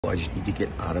I just need to get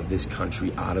out of this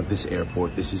country, out of this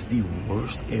airport. This is the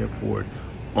worst airport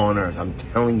on earth. I'm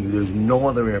telling you, there's no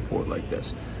other airport like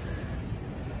this.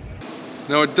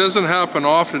 Now, it doesn't happen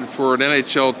often for an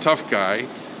NHL tough guy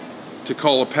to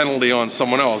call a penalty on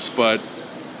someone else, but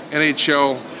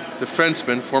NHL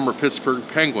defenseman, former Pittsburgh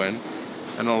Penguin,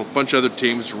 and a bunch of other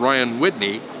teams, Ryan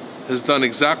Whitney, has done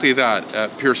exactly that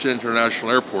at Pearson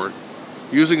International Airport,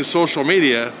 using social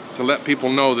media to let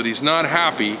people know that he's not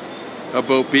happy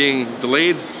about being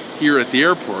delayed here at the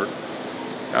airport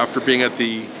after being at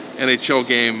the NHL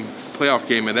game, playoff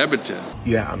game in Edmonton.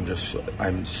 Yeah,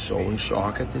 I'm so in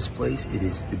shock at this place. It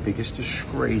is the biggest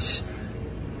disgrace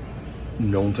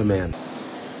known to man.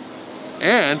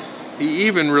 And he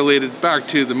even related back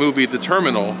to the movie The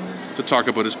Terminal to talk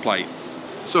about his plight.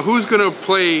 So who's going to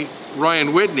play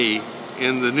Ryan Whitney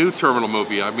in the new Terminal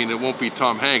movie? I mean, it won't be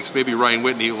Tom Hanks. Maybe Ryan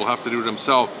Whitney will have to do it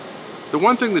himself. The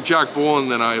one thing that Jack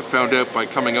Boland and I have found out by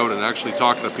coming out and actually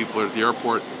talking to people at the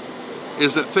airport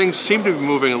is that things seem to be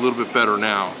moving a little bit better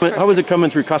now. How was it coming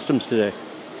through customs today?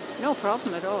 No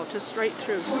problem at all, just straight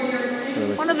through.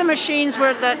 One of the machines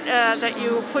where that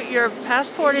you put your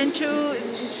passport into,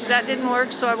 that didn't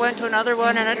work, so I went to another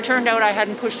one, and it turned out I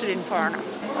hadn't pushed it in far enough.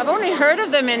 I've only heard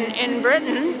of them in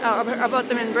Britain, about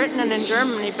them in Britain and in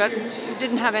Germany, but we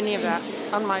didn't have any of that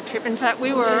on my trip. In fact,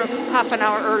 we were half an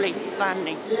hour early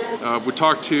landing. We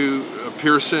talked to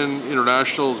Pearson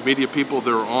International's media people.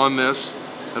 They're on this,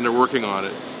 and they're working on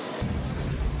it.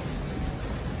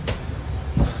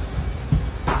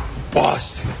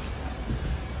 Boston,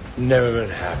 never been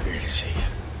happier to see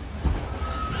you.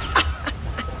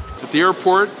 At the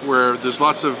airport, where there's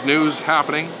lots of news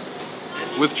happening,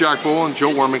 with Jack Boland,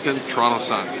 Joe Warmington, Toronto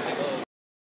Sun.